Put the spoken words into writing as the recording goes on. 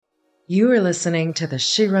You are listening to the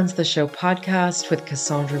She Runs the Show podcast with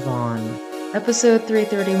Kassandra Vaughn, episode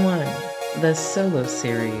 331, the solo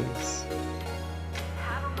series.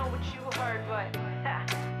 I don't know what you heard, but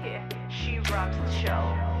yeah, she runs the show.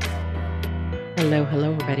 Hello,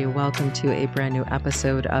 everybody. Welcome to a brand new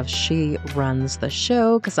episode of She Runs the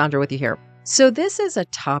Show. Kassandra with you here. So this is a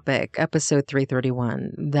topic, episode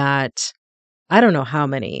 331, that I don't know how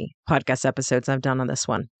many podcast episodes I've done on this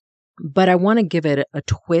one, but I want to give it a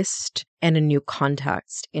twist and a new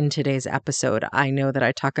context in today's episode. I know that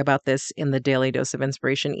I talk about this in the Daily Dose of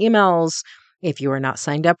Inspiration emails. If you are not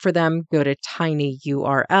signed up for them, go to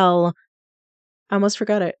tinyurl. I almost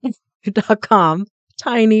forgot it. .com,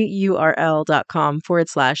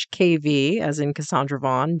 tinyurl.com/KV, as in Kassandra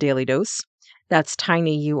Vaughn, Daily Dose. That's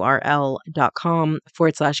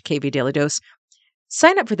tinyurl.com/KV Daily Dose.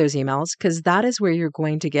 Sign up for those emails because that is where you're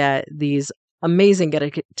going to get these amazing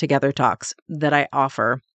get-together talks that I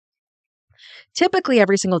offer. Typically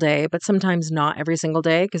every single day, but sometimes not every single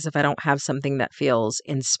day, because if I don't have something that feels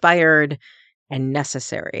inspired and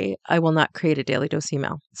necessary, I will not create a Daily Dose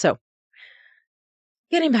email. So,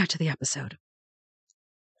 getting back to the episode.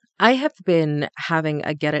 I have been having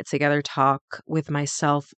a get-it-together talk with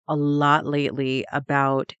myself a lot lately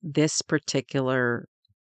about this particular,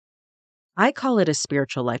 I call it a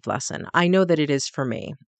spiritual life lesson. I know that it is for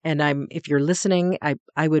me. And if you're listening, I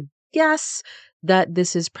would guess that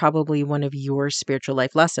this is probably one of your spiritual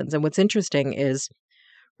life lessons. And what's interesting is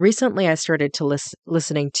recently I started to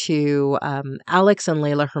listening to Alex and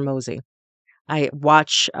Layla Hermosi. I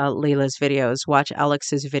watch Layla's videos, watch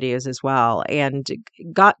Alex's videos as well, and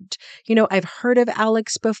I've heard of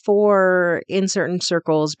Alex before in certain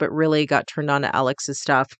circles, but really got turned on to Alex's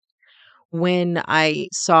stuff when I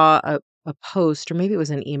saw a post, or maybe it was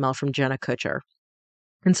an email from Jenna Kutcher.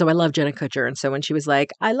 And so I love Jenna Kutcher. And so when she was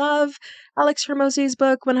like, I love Alex Hermosi's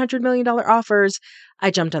book, $100 million Offers,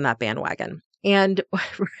 I jumped on that bandwagon. And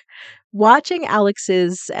watching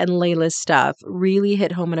Alex's and Layla's stuff really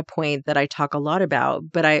hit home at a point that I talk a lot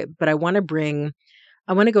about, but I want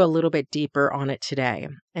to go a little bit deeper on it today.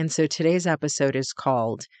 And so today's episode is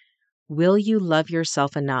called, Will You Love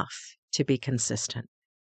Yourself Enough to Be Consistent?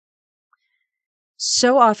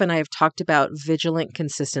 So often I have talked about vigilant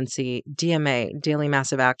consistency, DMA, daily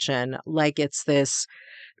massive action, like it's this,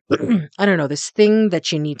 this thing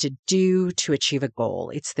that you need to do to achieve a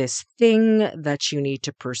goal. It's this thing that you need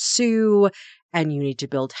to pursue and you need to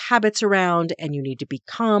build habits around and you need to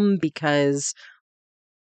become because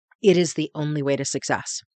it is the only way to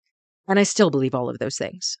success. And I still believe all of those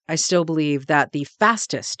things. I still believe that the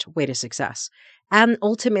fastest way to success and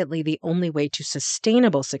ultimately the only way to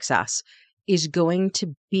sustainable success is going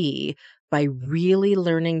to be by really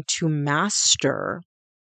learning to master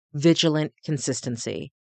vigilant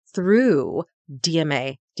consistency through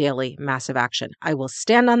DMA, daily massive action. I will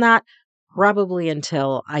stand on that probably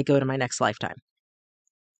until I go to my next lifetime.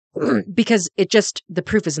 Because the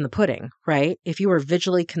proof is in the pudding, right? If you are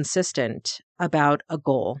vigilantly consistent about a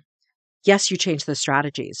goal, yes, you change the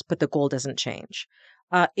strategies, but the goal doesn't change.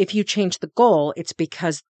 If you change the goal, it's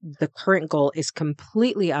because the current goal is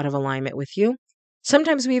completely out of alignment with you.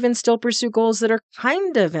 Sometimes we even still pursue goals that are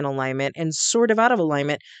kind of in alignment and sort of out of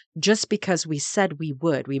alignment just because we said we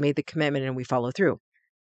would. We made the commitment and we follow through.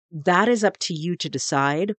 That is up to you to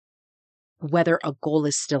decide whether a goal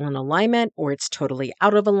is still in alignment or it's totally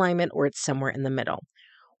out of alignment or it's somewhere in the middle.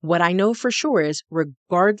 What I know for sure is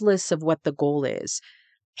regardless of what the goal is,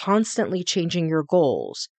 constantly changing your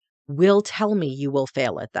goals will tell me you will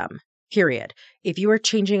fail at them, period. If you are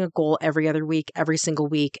changing a goal every other week, every single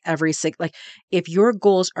week, if your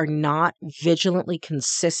goals are not vigilantly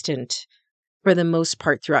consistent for the most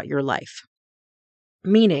part throughout your life,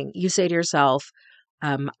 meaning you say to yourself,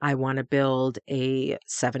 I want to build a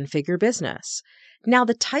 7-figure business. Now,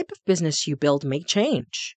 the type of business you build may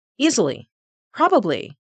change easily,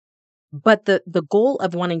 probably. But the goal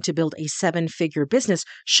of wanting to build a 7-figure business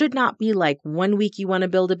should not be like 1 week you want to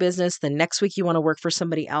build a business, the next week you want to work for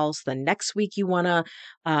somebody else, the next week you want to,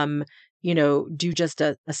 do just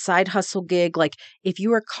a side hustle gig. Like if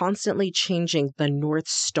you are constantly changing the North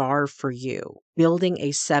Star for you, building a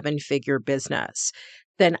 7-figure business,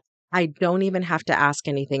 then I don't even have to ask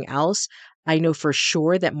anything else. I know for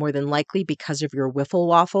sure that more than likely because of your wiffle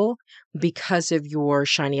waffle, because of your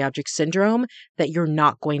shiny object syndrome, that you're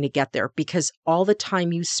not going to get there because all the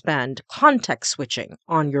time you spend context switching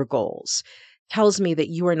on your goals tells me that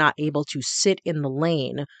you are not able to sit in the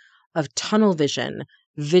lane of tunnel vision,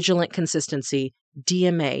 vigilant consistency,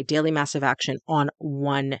 DMA, daily massive action on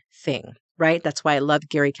one thing, right? That's why I love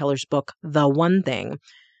Gary Keller's book, The One Thing.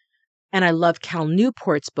 And I love Cal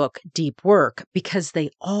Newport's book, Deep Work, because they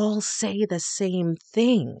all say the same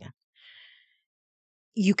thing.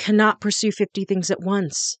 You cannot pursue 50 things at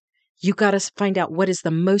once. You got to find out what is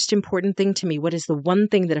the most important thing to me. What is the one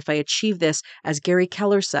thing that if I achieve this, as Gary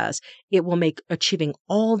Keller says, it will make achieving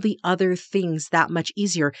all the other things that much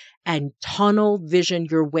easier, and tunnel vision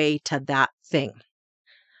your way to that thing.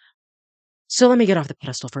 So let me get off the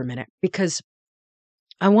pedestal for a minute, because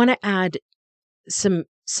I want to add some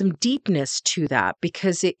deepness to that,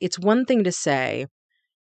 because it's one thing to say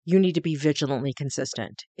you need to be vigilantly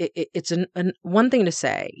consistent. It's one thing to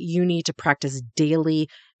say you need to practice daily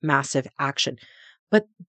massive action. But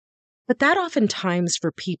that oftentimes,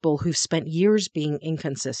 for people who've spent years being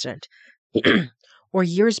inconsistent or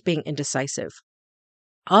years being indecisive,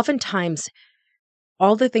 oftentimes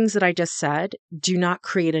all the things that I just said do not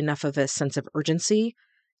create enough of a sense of urgency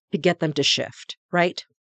to get them to shift, right?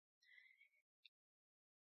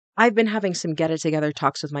 I've been having some get it together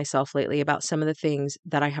talks with myself lately about some of the things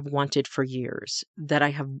that I have wanted for years, that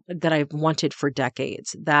I've wanted for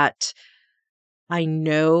decades, that I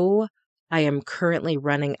know I am currently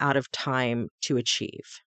running out of time to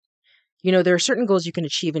achieve. You know, there are certain goals you can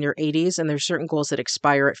achieve in your 80s, and there's certain goals that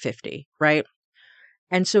expire at 50, right?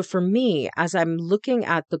 And so for me, as I'm looking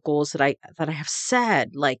at the goals that I have said,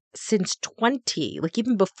 like since 20, like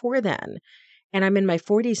even before then, and I'm in my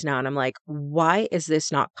 40s now, and I'm like, why is this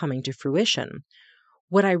not coming to fruition?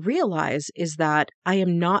 What I realize is that I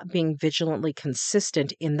am not being vigilantly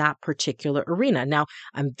consistent in that particular arena. Now,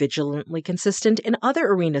 I'm vigilantly consistent in other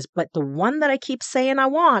arenas, but the one that I keep saying I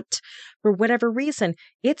want, for whatever reason,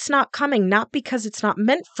 it's not coming, not because it's not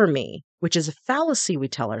meant for me, which is a fallacy we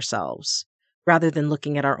tell ourselves, rather than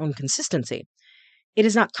looking at our own consistency. It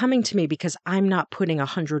is not coming to me because I'm not putting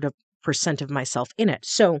 100% of myself in it.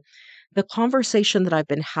 So the conversation that I've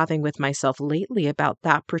been having with myself lately about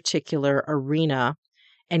that particular arena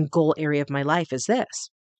and goal area of my life is this.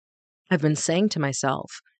 I've been saying to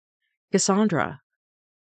myself, Kassandra,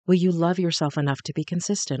 will you love yourself enough to be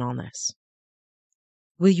consistent on this?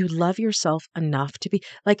 Will you love yourself enough to be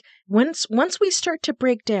like, once we start to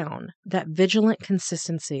break down that vigilant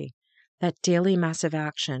consistency, that daily massive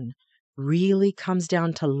action really comes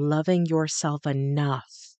down to loving yourself enough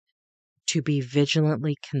to be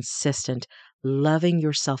vigilantly consistent, loving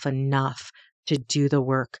yourself enough to do the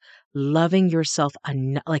work, loving yourself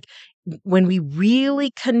enough. Like when we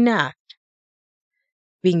really connect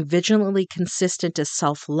being vigilantly consistent to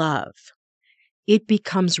self-love, it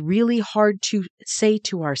becomes really hard to say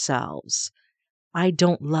to ourselves, I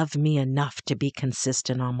don't love me enough to be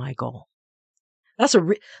consistent on my goal. That's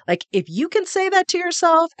like, if you can say that to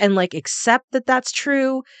yourself and like accept that that's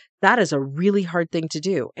true, that is a really hard thing to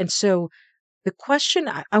do. And so the question,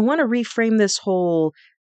 I want to reframe this whole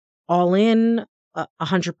all in,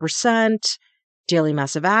 100%, daily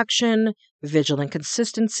massive action, vigilant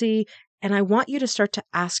consistency. And I want you to start to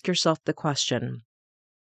ask yourself the question,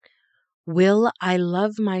 will I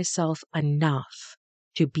love myself enough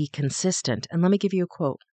to be consistent? And let me give you a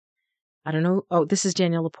quote. I don't know. Oh, this is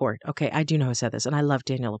Danielle Laporte. Okay, I do know who said this. And I love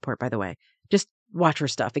Danielle Laporte, by the way. Just watch her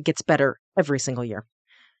stuff. It gets better every single year.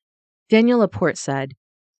 Danielle Laporte said,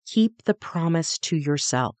 keep the promise to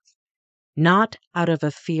yourself, not out of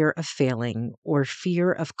a fear of failing or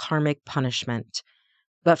fear of karmic punishment,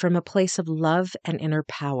 but from a place of love and inner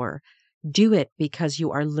power. Do it because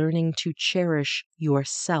you are learning to cherish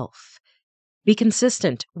yourself. Be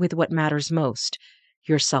consistent with what matters most,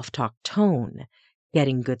 your self-talk tone,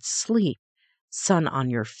 getting good sleep, sun on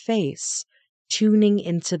your face, tuning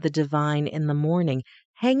into the divine in the morning,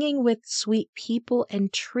 hanging with sweet people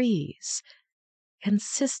and trees,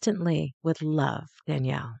 consistently with love,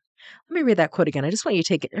 Danielle. Let me read that quote again. I just want you to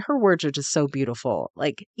take it. Her words are just so beautiful.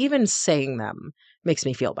 Like, even saying them makes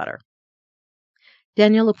me feel better.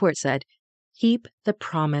 Danielle Laporte said, keep the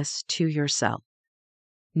promise to yourself,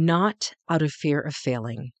 not out of fear of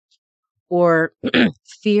failing or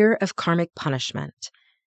fear of karmic punishment,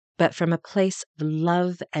 but from a place of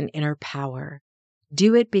love and inner power.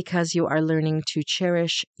 Do it because you are learning to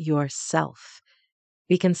cherish yourself.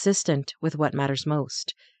 Be consistent with what matters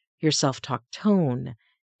most, your self-talk tone,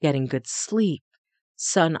 getting good sleep,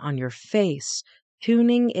 sun on your face,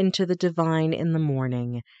 tuning into the divine in the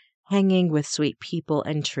morning, hanging with sweet people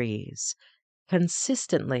and trees,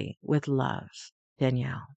 consistently with love,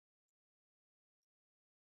 Danielle.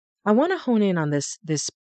 I want to hone in on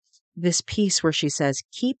this piece where she says,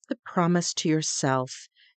 keep the promise to yourself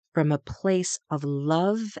from a place of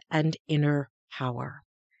love and inner power.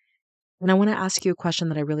 And I want to ask you a question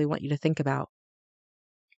that I really want you to think about.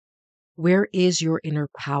 Where is your inner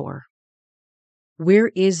power?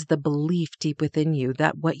 Where is the belief deep within you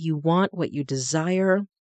that what you want, what you desire,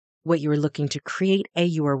 what you're looking to create, A,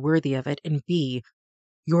 you are worthy of it, and B,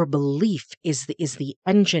 your belief is the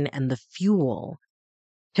engine and the fuel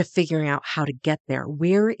to figuring out how to get there.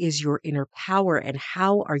 Where is your inner power and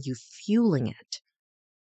how are you fueling it?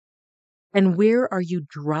 And where are you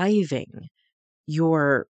driving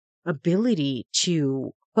your ability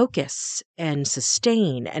to focus and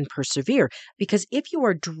sustain and persevere? Because if you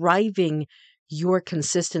are driving your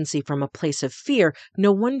consistency from a place of fear,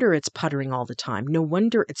 no wonder it's puttering all the time. No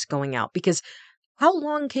wonder it's going out. Because how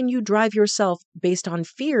long can you drive yourself based on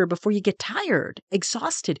fear before you get tired,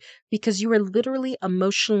 exhausted, because you are literally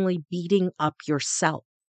emotionally beating up yourself?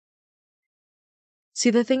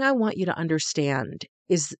 See, the thing I want you to understand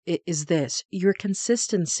is this: your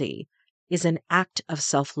consistency is an act of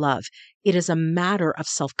self-love. It is a matter of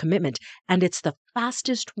self-commitment, and it's the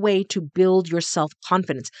fastest way to build your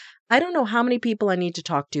self-confidence. I don't know how many people I need to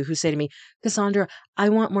talk to who say to me, Cassandra, I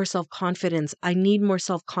want more self-confidence. I need more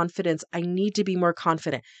self-confidence. I need to be more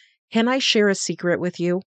confident. Can I share a secret with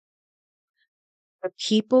you? The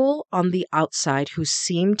people on the outside who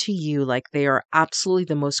seem to you like they are absolutely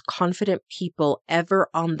the most confident people ever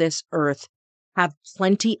on this earth have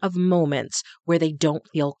plenty of moments where they don't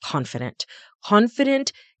feel confident.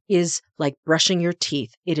 Confident is like brushing your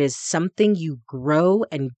teeth. It is something you grow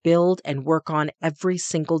and build and work on every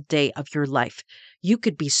single day of your life. You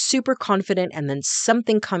could be super confident and then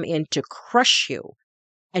something come in to crush you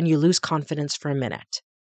and you lose confidence for a minute,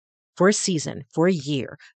 for a season, for a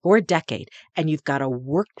year, for a decade, and you've got to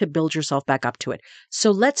work to build yourself back up to it.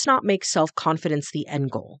 So let's not make self-confidence the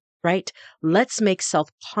end goal, right? Let's make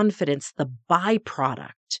self-confidence the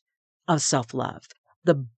byproduct of self-love,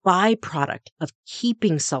 the byproduct of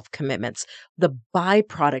keeping self-commitments, the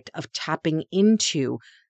byproduct of tapping into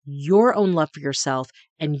your own love for yourself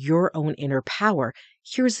and your own inner power.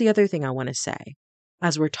 Here's the other thing I want to say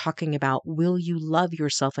as we're talking about, will you love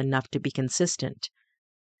yourself enough to be consistent?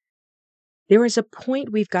 There is a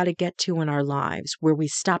point we've got to get to in our lives where we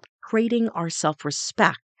stop trading our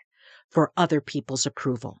self-respect for other people's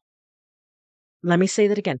approval. Let me say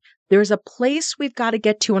that again. There's a place we've got to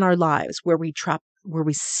get to in our lives where we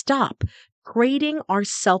stop trading our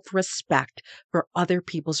self-respect for other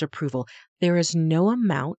people's approval. There is no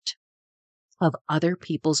amount of other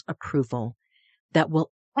people's approval that will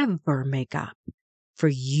ever make up for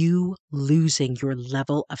you losing your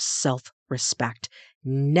level of self-respect.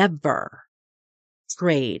 Never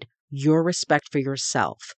trade your respect for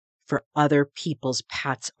yourself for other people's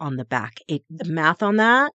pats on the back. The math on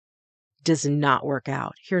that does not work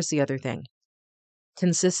out. Here's the other thing.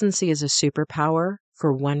 Consistency is a superpower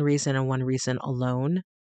for one reason and one reason alone.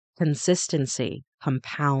 Consistency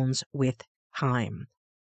compounds with time.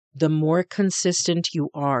 The more consistent you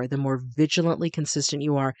are, the more vigilantly consistent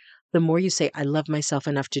you are, the more you say, I love myself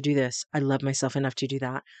enough to do this. I love myself enough to do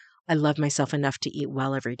that. I love myself enough to eat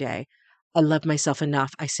well every day. I love myself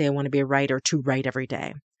enough. I say I want to be a writer to write every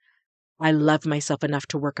day. I love myself enough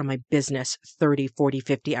to work on my business 30, 40,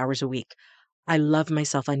 50 hours a week. I love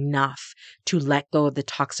myself enough to let go of the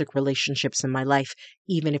toxic relationships in my life,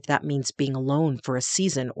 even if that means being alone for a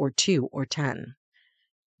season or 2 or 10.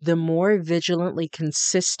 The more vigilantly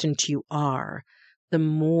consistent you are, the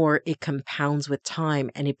more it compounds with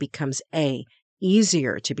time and it becomes A,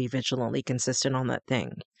 easier to be vigilantly consistent on that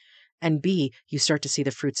thing. And B, you start to see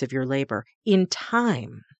the fruits of your labor in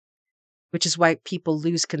time, which is why people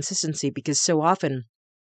lose consistency, because so often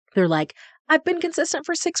they're like, I've been consistent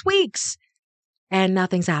for 6 weeks and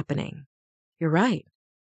nothing's happening. You're right.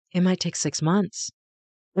 It might take 6 months.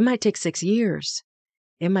 It might take 6 years.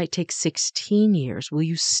 It might take 16 years. Will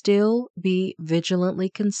you still be vigilantly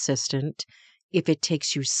consistent if it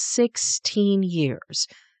takes you 16 years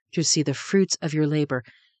to see the fruits of your labor?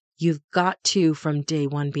 You've got to, from day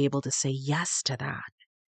one, be able to say yes to that,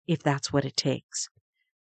 if that's what it takes.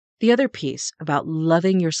 The other piece about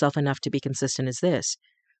loving yourself enough to be consistent is this.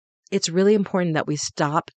 It's really important that we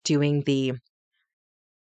stop doing the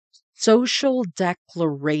social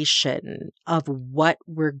declaration of what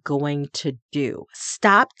we're going to do.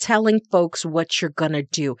 Stop telling folks what you're going to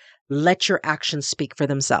do. Let your actions speak for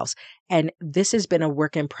themselves. And this has been a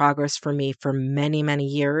work in progress for me for many, many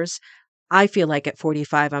years. I feel like at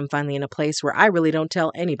 45, I'm finally in a place where I really don't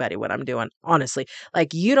tell anybody what I'm doing, honestly.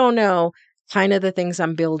 Like, you don't know kind of the things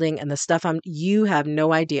I'm building and the stuff you have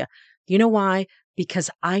no idea. You know why? Because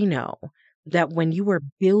I know that when you are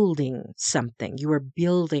building something, you are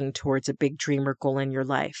building towards a big dream or goal in your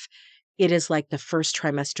life. It is like the first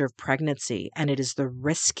trimester of pregnancy, and it is the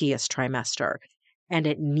riskiest trimester. and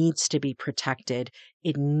it needs to be protected.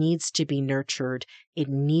 It needs to be nurtured. It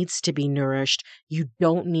needs to be nourished. You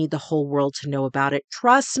don't need the whole world to know about it.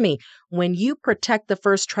 Trust me, when you protect the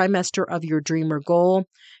first trimester of your dream or goal,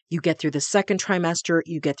 you get through the second trimester,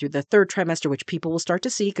 you get through the third trimester, which people will start to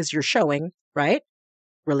see because you're showing, right?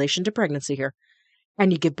 Relation to pregnancy here.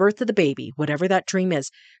 And you give birth to the baby, whatever that dream is.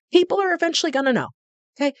 People are eventually going to know.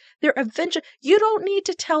 Okay? You don't need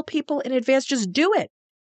to tell people in advance, just do it.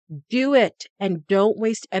 Do it and don't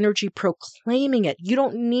waste energy proclaiming it. You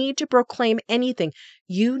don't need to proclaim anything.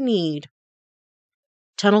 You need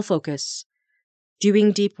tunnel focus,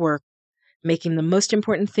 doing deep work, making the most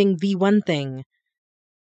important thing the one thing,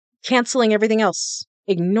 canceling everything else,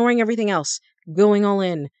 ignoring everything else, going all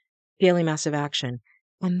in, daily massive action.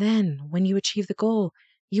 And then when you achieve the goal,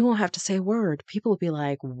 you won't have to say a word. People will be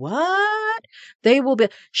like, what? They will be,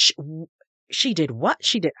 she did what?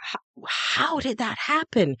 She did. How did that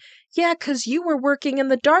happen? Yeah, because you were working in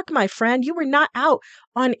the dark, my friend. You were not out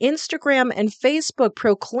on Instagram and Facebook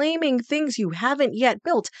proclaiming things you haven't yet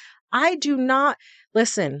built. I do not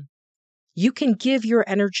listen. You can give your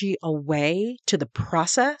energy away to the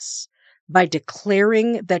process by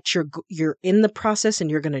declaring that you're in the process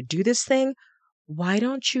and you're going to do this thing. Why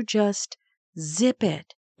don't you just zip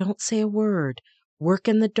it? Don't say a word. Work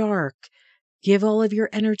in the dark. Give all of your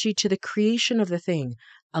energy to the creation of the thing.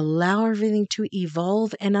 Allow everything to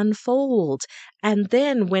evolve and unfold. And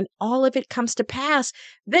then when all of it comes to pass,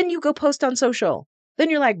 then you go post on social. Then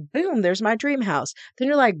you're like, boom, there's my dream house. Then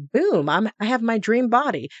you're like, boom, I have my dream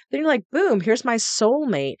body. Then you're like, boom, here's my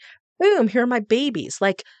soulmate. Boom, here are my babies.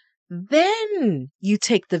 Like, then you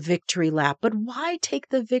take the victory lap. But why take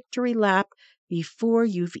the victory lap before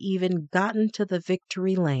you've even gotten to the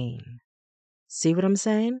victory lane? See what I'm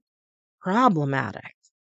saying? Problematic.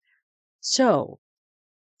 So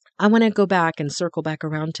I want to go back and circle back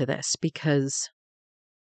around to this because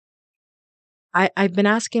I've been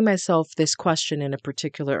asking myself this question in a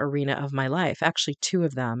particular arena of my life, actually two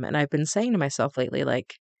of them. And I've been saying to myself lately,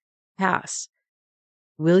 like, Cass,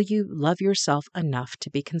 will you love yourself enough to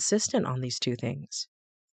be consistent on these two things?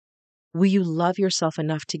 Will you love yourself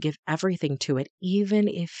enough to give everything to it, even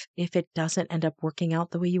if it doesn't end up working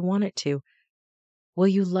out the way you want it to? Will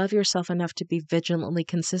you love yourself enough to be vigilantly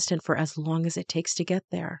consistent for as long as it takes to get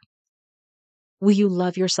there? Will you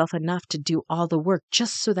love yourself enough to do all the work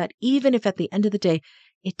just so that even if at the end of the day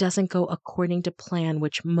it doesn't go according to plan,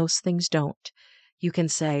 which most things don't, you can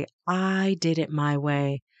say, I did it my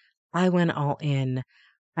way. I went all in.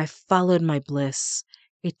 I followed my bliss.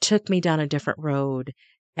 It took me down a different road.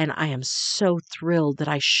 And I am so thrilled that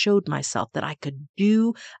I showed myself that I could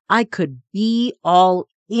be all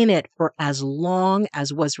in it for as long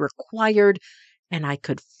as was required, and I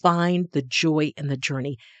could find the joy in the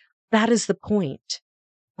journey. That is the point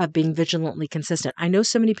of being vigilantly consistent. I know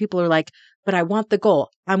so many people are like, but I want the goal.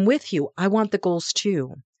 I'm with you. I want the goals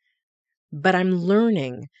too. But I'm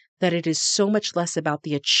learning that it is so much less about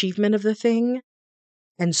the achievement of the thing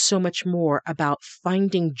and so much more about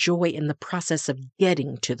finding joy in the process of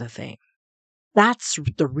getting to the thing. That's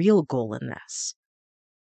the real goal in this.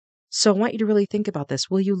 So I want you to really think about this.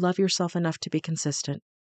 Will you love yourself enough to be consistent?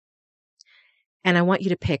 And I want you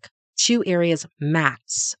to pick 2 areas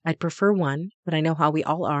max. I'd prefer 1, but I know how we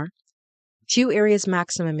all are. 2 areas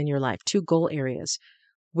maximum in your life, 2 goal areas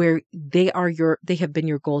where they have been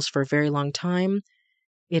your goals for a very long time.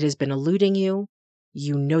 It has been eluding you.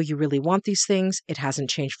 You know you really want these things. It hasn't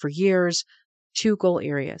changed for years. 2 goal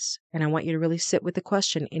areas. And I want you to really sit with the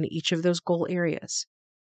question in each of those goal areas.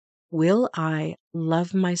 Will I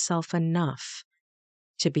love myself enough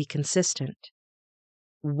to be consistent?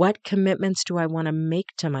 What commitments do I want to make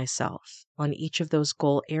to myself on each of those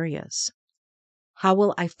goal areas? How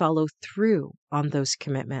will I follow through on those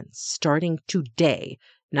commitments starting today?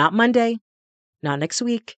 Not Monday, not next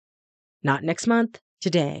week, not next month,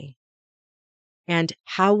 today. And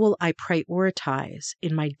how will I prioritize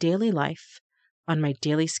in my daily life, on my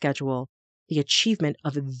daily schedule, the achievement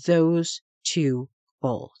of those 2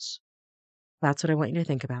 goals? That's what I want you to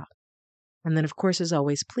think about. And then, of course, as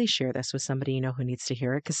always, please share this with somebody you know who needs to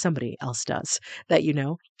hear it, because somebody else does that you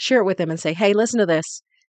know. Share it with them and say, hey, listen to this,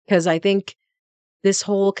 because I think this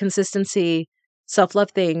whole consistency,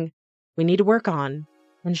 self-love thing, we need to work on,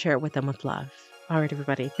 and share it with them with love. All right,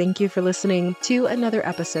 everybody. Thank you for listening to another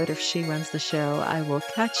episode of She Runs the Show. I will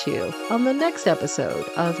catch you on the next episode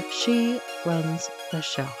of She Runs the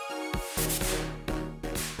Show.